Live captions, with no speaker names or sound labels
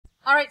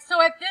All right,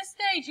 so at this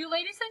stage, you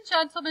ladies and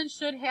gentlemen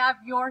should have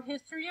your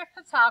History of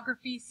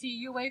Photography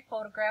CUA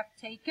photograph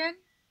taken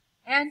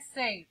and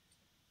saved.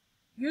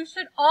 You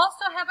should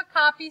also have a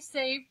copy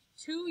saved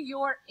to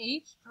your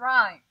H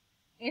drive.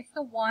 It's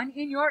the one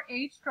in your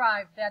H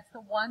drive. That's the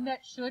one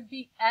that should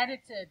be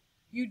edited.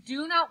 You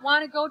do not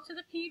want to go to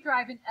the P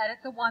drive and edit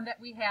the one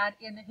that we had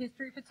in the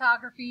History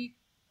Photography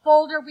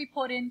folder we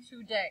put in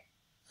today.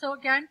 So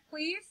again,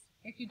 please,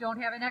 if you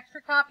don't have an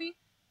extra copy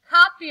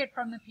it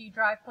from the P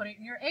drive, put it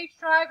in your H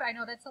drive. I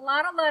know that's a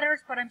lot of letters,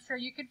 but I'm sure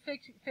you can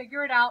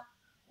figure it out,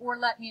 or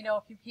let me know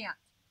if you can't.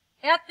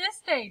 At this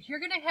stage,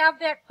 you're going to have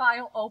that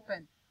file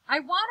open.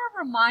 I want to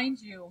remind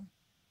you,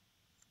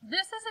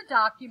 this is a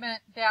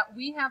document that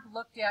we have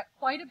looked at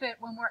quite a bit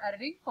when we're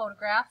editing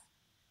photographs.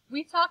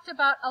 We talked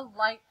about a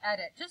light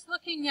edit, just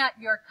looking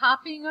at your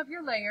copying of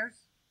your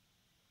layers,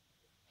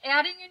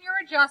 adding in your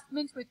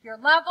adjustments with your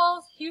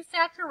levels, hue,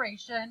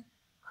 saturation,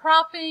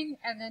 cropping,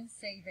 and then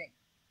saving.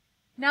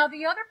 Now,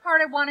 the other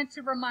part I wanted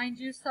to remind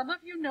you, some of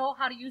you know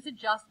how to use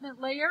adjustment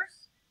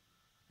layers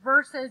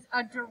versus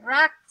a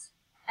direct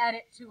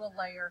edit to a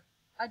layer.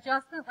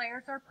 Adjustment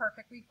layers are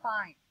perfectly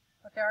fine,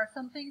 but there are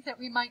some things that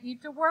we might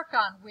need to work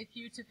on with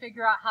you to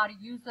figure out how to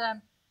use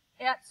them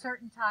at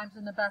certain times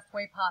in the best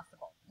way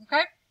possible.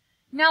 Okay?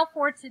 Now,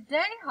 for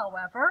today,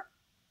 however,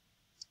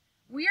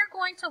 we are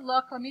going to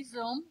look, let me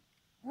zoom,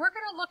 we're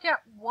going to look at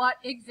what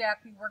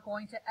exactly we're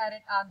going to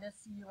edit on this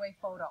CUA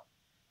photo.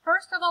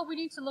 First of all, we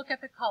need to look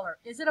at the color.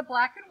 Is it a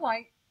black and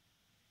white?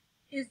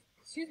 Is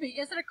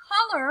it a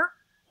color,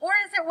 or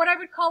is it what I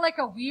would call like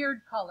a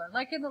weird color?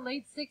 Like in the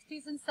late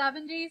 60s and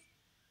 70s,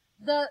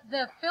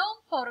 the film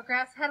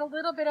photographs had a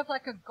little bit of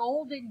like a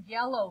golden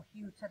yellow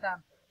hue to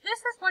them. This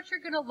is what you're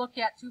going to look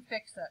at to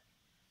fix it.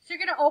 So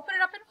you're going to open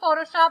it up in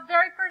Photoshop.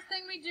 Very first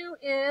thing we do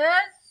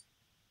is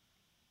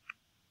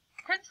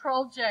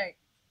Control J.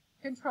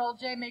 Control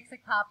J makes a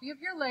copy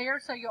of your layer,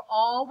 so you'll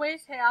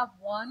always have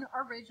one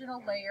original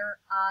layer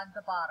on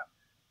the bottom.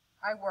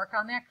 I work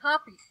on that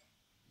copy.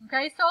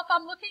 Okay, so if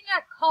I'm looking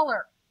at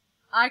color,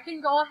 I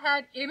can go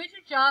ahead, image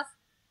adjust,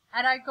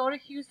 and I go to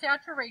hue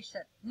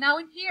saturation. Now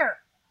in here,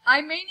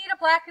 I may need a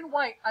black and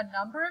white. A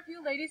number of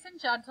you ladies and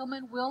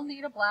gentlemen will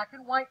need a black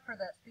and white for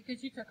this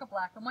because you took a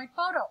black and white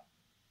photo.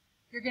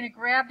 You're going to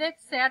grab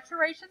that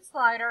saturation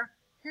slider.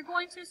 You're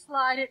going to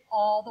slide it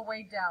all the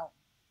way down.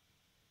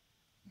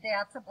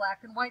 That's a black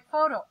and white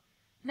photo.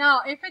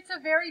 Now, if it's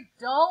a very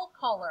dull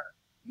color,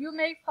 you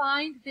may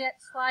find that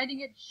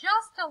sliding it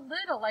just a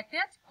little, like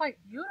that's quite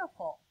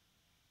beautiful.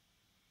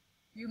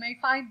 You may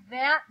find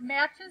that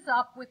matches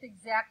up with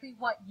exactly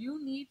what you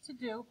need to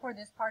do for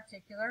this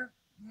particular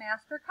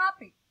master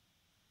copy.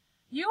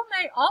 You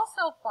may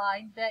also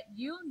find that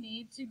you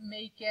need to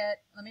make it,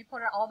 let me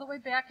put it all the way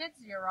back at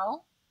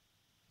 0.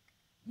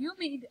 You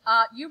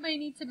may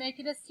need to make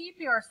it a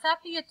sepia or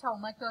sepia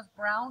tone, like those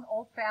brown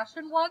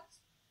old-fashioned ones.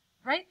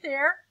 Right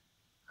there,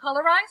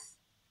 colorize,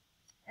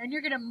 and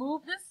you're going to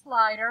move the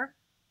slider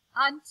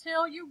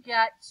until you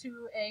get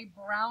to a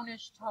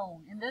brownish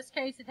tone. In this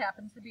case, it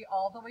happens to be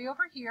all the way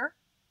over here.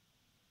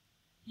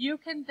 You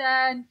can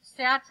then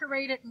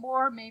saturate it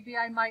more. Maybe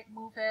I might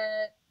move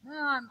it.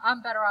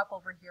 I'm better off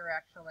over here,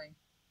 actually.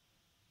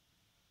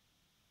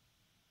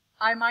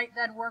 I might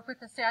then work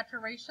with the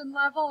saturation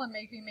level and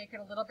maybe make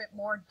it a little bit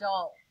more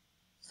dull.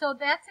 So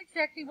that's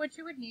exactly what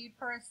you would need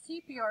for a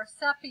sepia or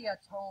sepia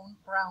tone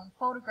brown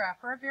photograph,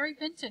 or a very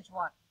vintage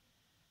one.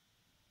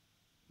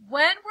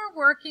 When we're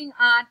working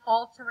on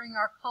altering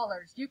our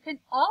colors, you can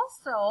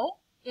also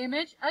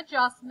image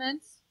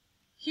adjustments,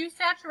 hue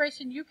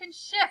saturation. You can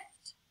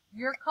shift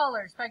your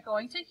colors by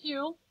going to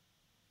hue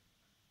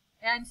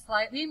and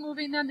slightly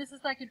moving them. This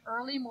is like an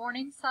early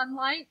morning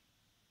sunlight,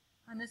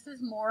 and this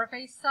is more of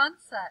a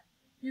sunset.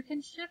 You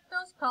can shift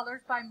those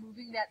colors by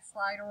moving that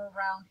slider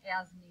around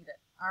as needed.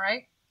 All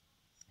right.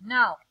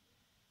 Now,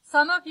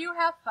 some of you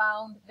have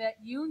found that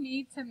you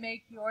need to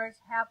make yours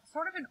have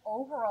sort of an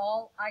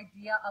overall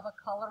idea of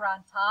a color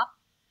on top.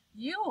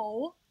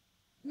 You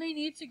may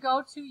need to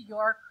go to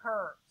your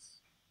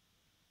curves.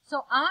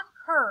 So on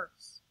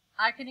curves,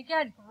 I can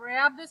again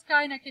grab this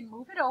guy and I can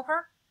move it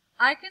over.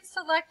 I can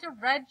select a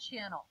red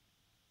channel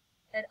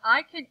and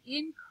I can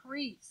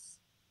increase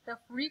the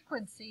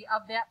frequency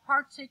of that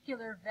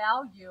particular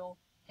value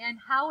and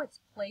how it's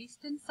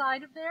placed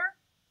inside of there.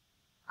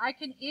 I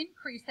can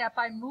increase that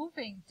by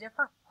moving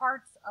different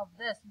parts of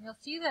this. And you'll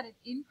see that it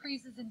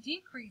increases and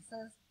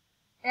decreases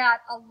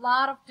at a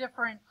lot of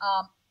different,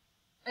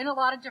 in a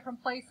lot of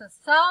different places.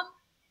 Some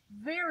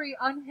very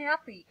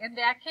unhappy. In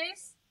that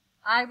case,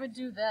 I would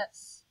do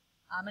this.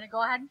 I'm going to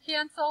go ahead and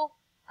cancel,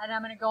 and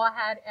I'm going to go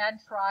ahead and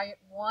try it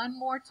one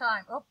more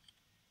time. Oops.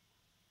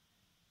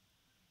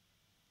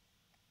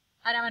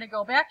 And I'm going to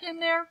go back in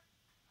there.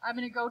 I'm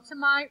going to go to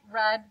my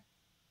red.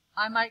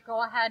 I might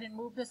go ahead and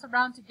move this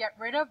around to get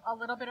rid of a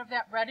little bit of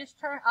that reddish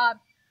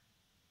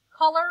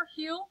color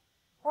hue,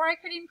 or I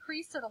could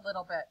increase it a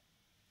little bit.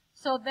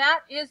 So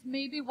that is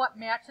maybe what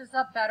matches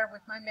up better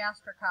with my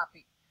master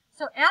copy.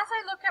 So as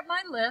I look at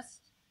my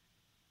list,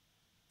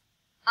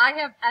 I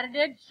have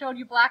edited, showed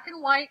you black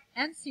and white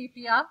and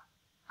sepia.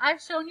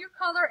 I've shown you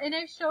color, and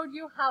I've showed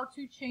you how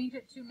to change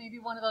it to maybe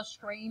one of those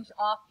strange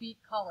offbeat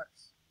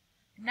colors.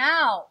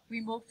 Now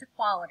we move to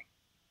quality.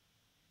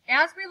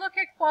 As we look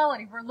at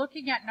quality, we're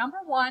looking at number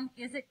one,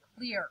 is it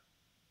clear?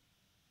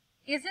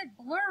 Is it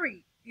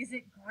blurry? Is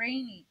it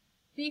grainy?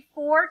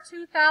 Before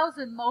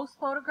 2000, most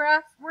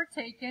photographs were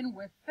taken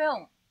with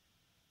film.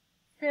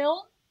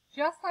 Film,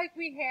 just like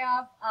we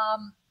have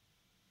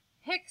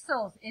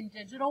pixels in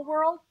digital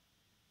world,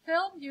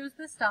 film used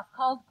this stuff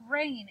called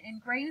grain,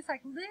 and grain is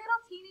like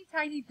little teeny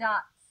tiny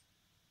dots.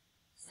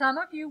 Some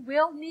of you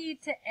will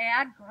need to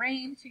add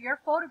grain to your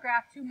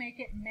photograph to make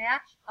it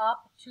match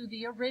up to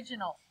the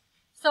original.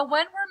 So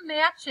when we're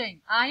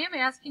matching, I am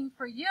asking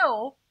for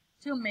you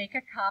to make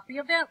a copy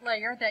of that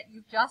layer that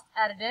you've just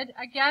edited.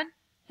 Again,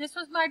 this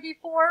was my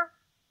before.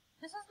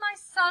 This is my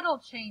subtle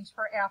change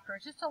for after.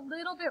 It's just a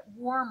little bit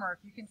warmer,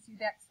 if you can see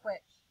that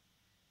switch.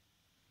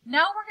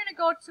 Now we're going to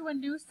go to a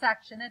new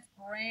section that's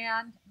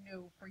brand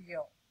new for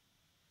you.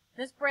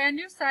 This brand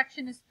new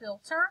section is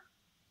filter,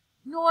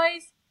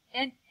 noise,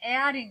 and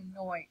adding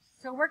noise.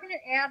 So we're going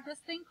to add this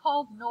thing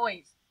called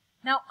noise.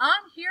 Now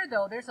on here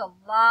though, there's a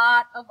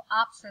lot of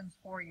options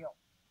for you.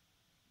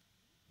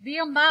 The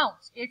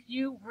amount, if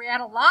you add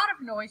a lot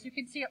of noise, you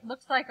can see it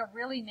looks like a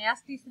really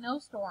nasty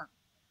snowstorm.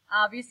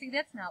 Obviously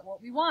that's not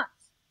what we want.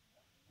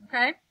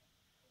 Okay?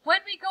 When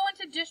we go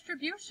into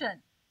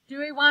distribution, do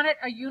we want it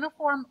a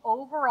uniform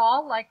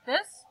overall like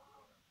this?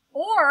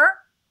 Or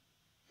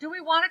do we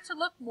want it to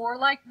look more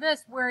like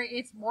this, where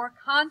it's more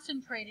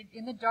concentrated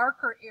in the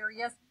darker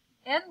areas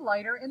and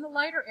lighter in the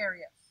lighter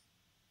areas?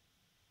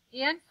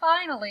 And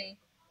finally,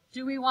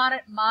 do we want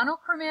it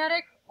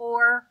monochromatic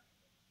or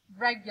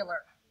regular?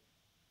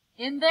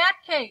 In that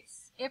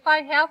case, if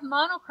I have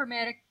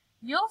monochromatic,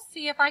 you'll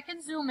see if I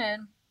can zoom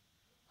in,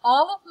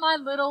 all of my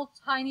little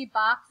tiny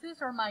boxes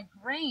or my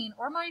grain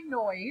or my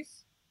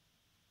noise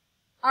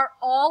are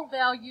all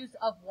values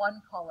of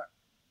one color.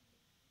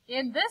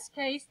 In this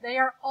case, they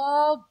are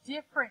all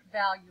different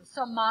values.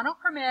 So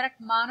monochromatic,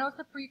 mono is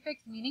the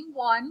prefix meaning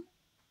one,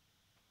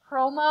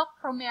 chroma,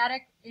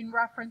 chromatic in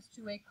reference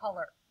to a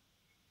color.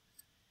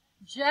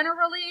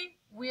 Generally,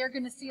 we're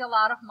going to see a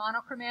lot of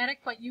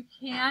monochromatic, but you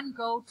can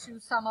go to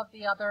some of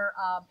the other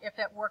if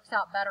that works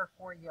out better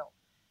for you.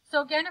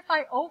 So again, if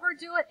I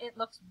overdo it, it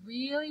looks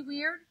really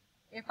weird.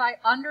 If I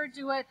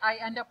underdo it, I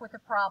end up with a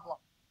problem.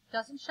 It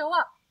doesn't show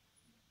up.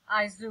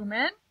 I zoom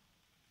in,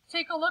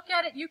 take a look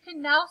at it. You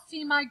can now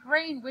see my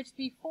grain, which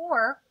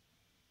before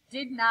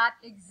did not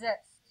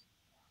exist.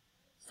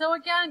 So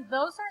again,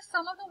 those are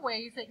some of the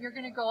ways that you're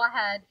going to go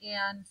ahead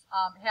and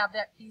have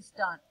that piece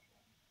done.